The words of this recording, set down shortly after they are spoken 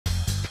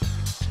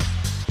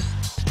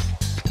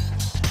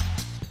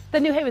The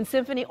New Haven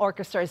Symphony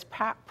Orchestra is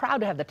proud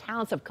to have the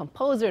talents of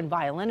composer and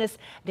violinist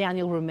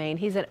Daniel Roumain.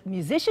 He's a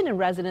musician in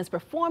residence,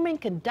 performing,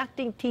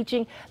 conducting,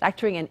 teaching,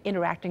 lecturing, and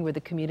interacting with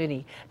the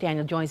community.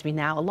 Daniel joins me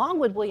now, along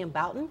with William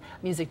Boughton,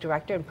 music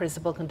director and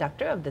principal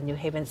conductor of the New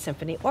Haven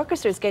Symphony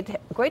Orchestra. It's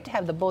great to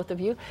have the both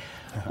of you.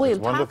 William,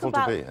 it's wonderful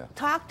to be here.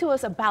 Talk to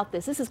us about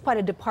this. This is quite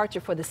a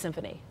departure for the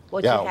symphony.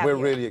 Yeah, we're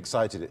really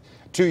excited.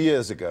 2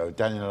 years ago,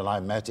 Daniel and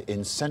I met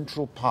in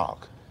Central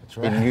Park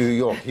in New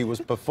York. He was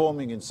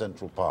performing in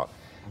Central Park.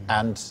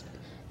 And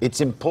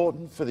it's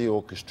important for the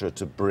orchestra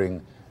to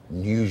bring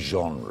new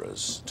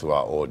genres to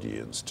our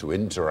audience, to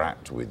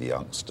interact with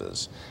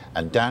youngsters.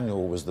 And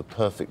Daniel was the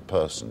perfect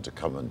person to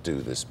come and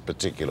do this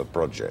particular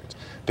project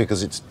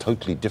because it's a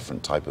totally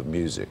different type of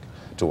music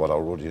to what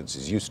our audience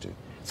is used to.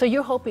 So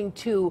you're hoping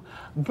to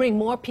bring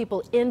more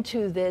people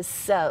into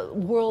this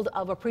world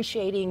of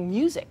appreciating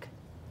music?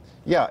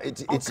 Yeah,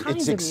 it's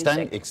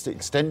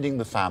extending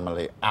the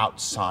family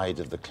outside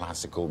of the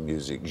classical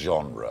music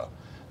genre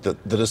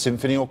that a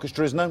symphony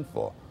orchestra is known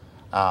for.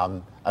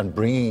 And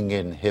bringing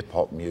in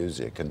hip-hop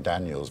music and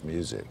Daniel's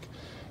music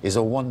is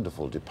a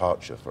wonderful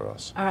departure for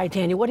us. All right,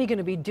 Daniel, what are you going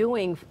to be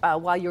doing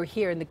while you're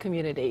here in the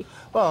community?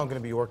 Well, I'm going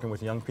to be working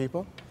with young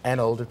people and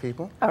older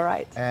people. All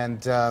right.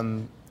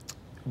 And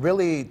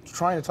really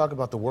trying to talk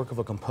about the work of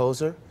a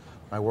composer,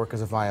 my work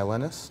as a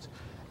violinist,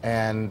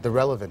 and the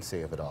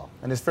relevancy of it all.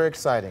 And it's very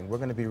exciting. We're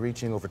going to be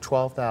reaching over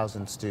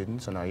 12,000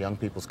 students in our young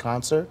people's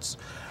concerts.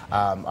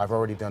 I've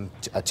already done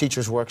a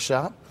teacher's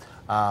workshop.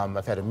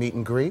 I've had a meet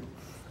and greet.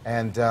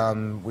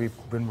 And we've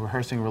been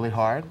rehearsing really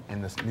hard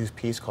in this new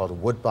piece called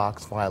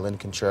Woodbox Violin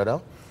Concerto,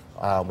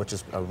 which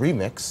is a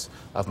remix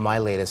of my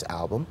latest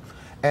album.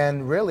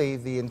 And really,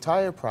 the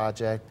entire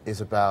project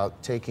is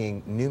about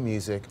taking new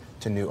music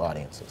to new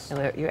audiences.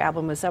 Your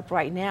album is up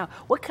right now.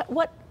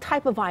 What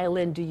type of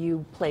violin do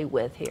you play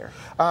with here?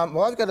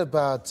 Well, I've got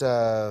about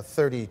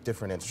 30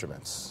 different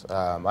instruments.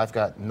 I've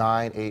got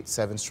 9, 8,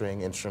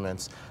 7-string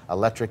instruments,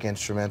 electric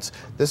instruments.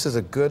 This is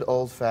a good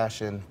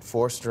old-fashioned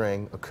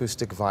 4-string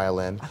acoustic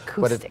violin.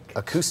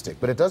 Acoustic.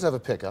 But it does have a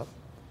pickup.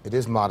 It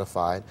is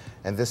modified,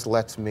 and this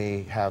lets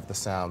me have the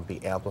sound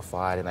be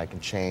amplified, and I can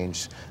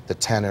change the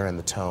tenor and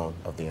the tone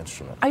of the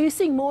instrument. Are you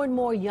seeing more and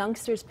more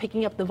youngsters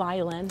picking up the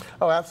violin?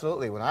 Oh,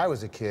 absolutely. When I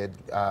was a kid,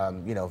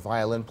 you know,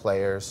 violin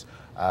players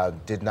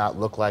did not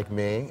look like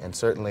me, and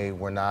certainly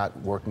were not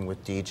working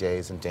with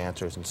DJs and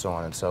dancers and so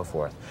on and so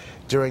forth.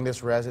 During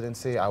this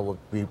residency, I will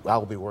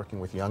be working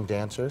with young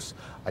dancers.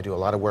 I do a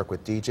lot of work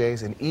with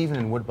DJs, and even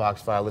in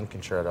Woodbox Violin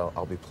Concerto,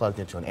 I'll be plugged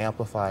into an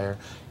amplifier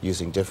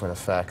using different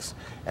effects,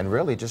 and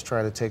really just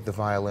try to take the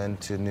violin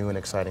to new and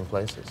exciting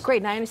places.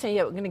 Great. Now I understand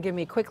you're going to give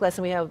me a quick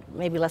lesson. We have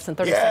maybe less than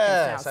 30 seconds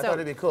now. Yes, I thought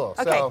it'd be cool.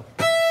 Okay. So,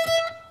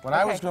 when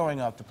I was growing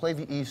up, to play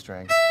the E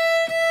string,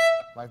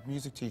 my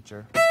music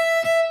teacher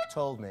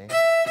told me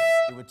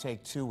it would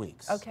take 2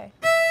 weeks. Okay.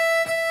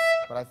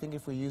 But I think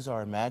if we use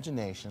our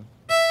imagination,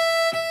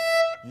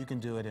 you can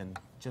do it in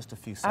just a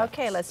few seconds.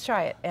 Okay, let's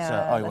try it.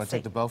 So, you want to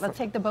take the bow first? Let's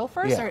take the bow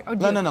first? Yeah. Or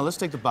no, let's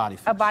take the body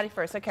first. A body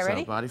first. Okay,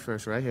 ready? So, body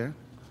first, right here.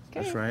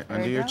 Okay. That's right, There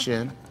under you your go.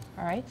 chin.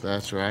 All right.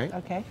 That's right.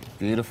 Okay.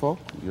 Beautiful.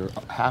 You're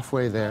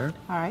halfway there.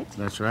 All right.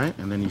 That's right.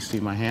 And then you see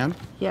my hand.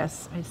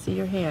 Yes, I see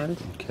your hand.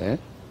 Okay.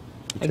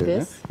 Like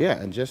this?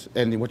 Yeah,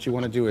 and what you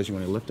want to do is you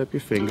want to lift up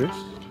your fingers.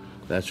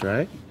 That's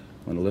right.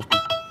 Want to lift.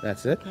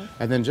 That's it. Okay.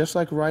 And then just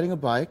like riding a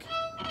bike,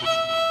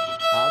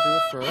 I'll do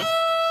it first.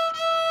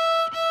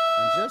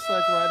 And just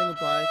like riding a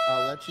bike,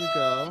 I'll let you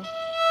go.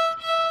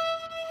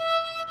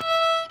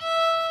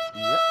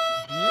 Yep.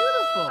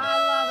 Beautiful. I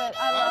love it.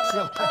 I love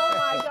Excellent. it. Oh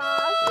my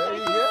gosh. There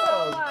Thank you you go.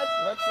 so much.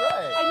 That's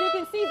right. And you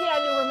can see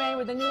Daniel Roumain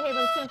with the New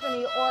Haven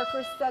Symphony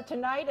Orchestra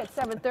tonight at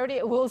 7:30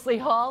 at Woolsey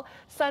Hall.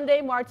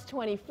 Sunday, March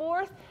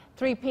 24th,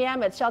 3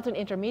 p.m. at Shelton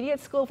Intermediate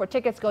School. For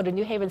tickets, go to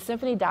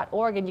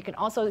newhavensymphony.org, and you can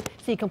also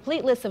see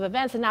complete lists of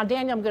events. And now,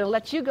 Daniel, I'm going to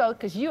let you go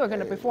because you are going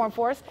to perform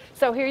for us.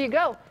 So here you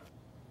go.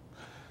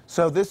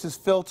 So this is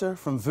Filter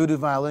from Voodoo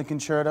Violin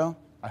Concerto.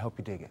 I hope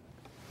you dig it.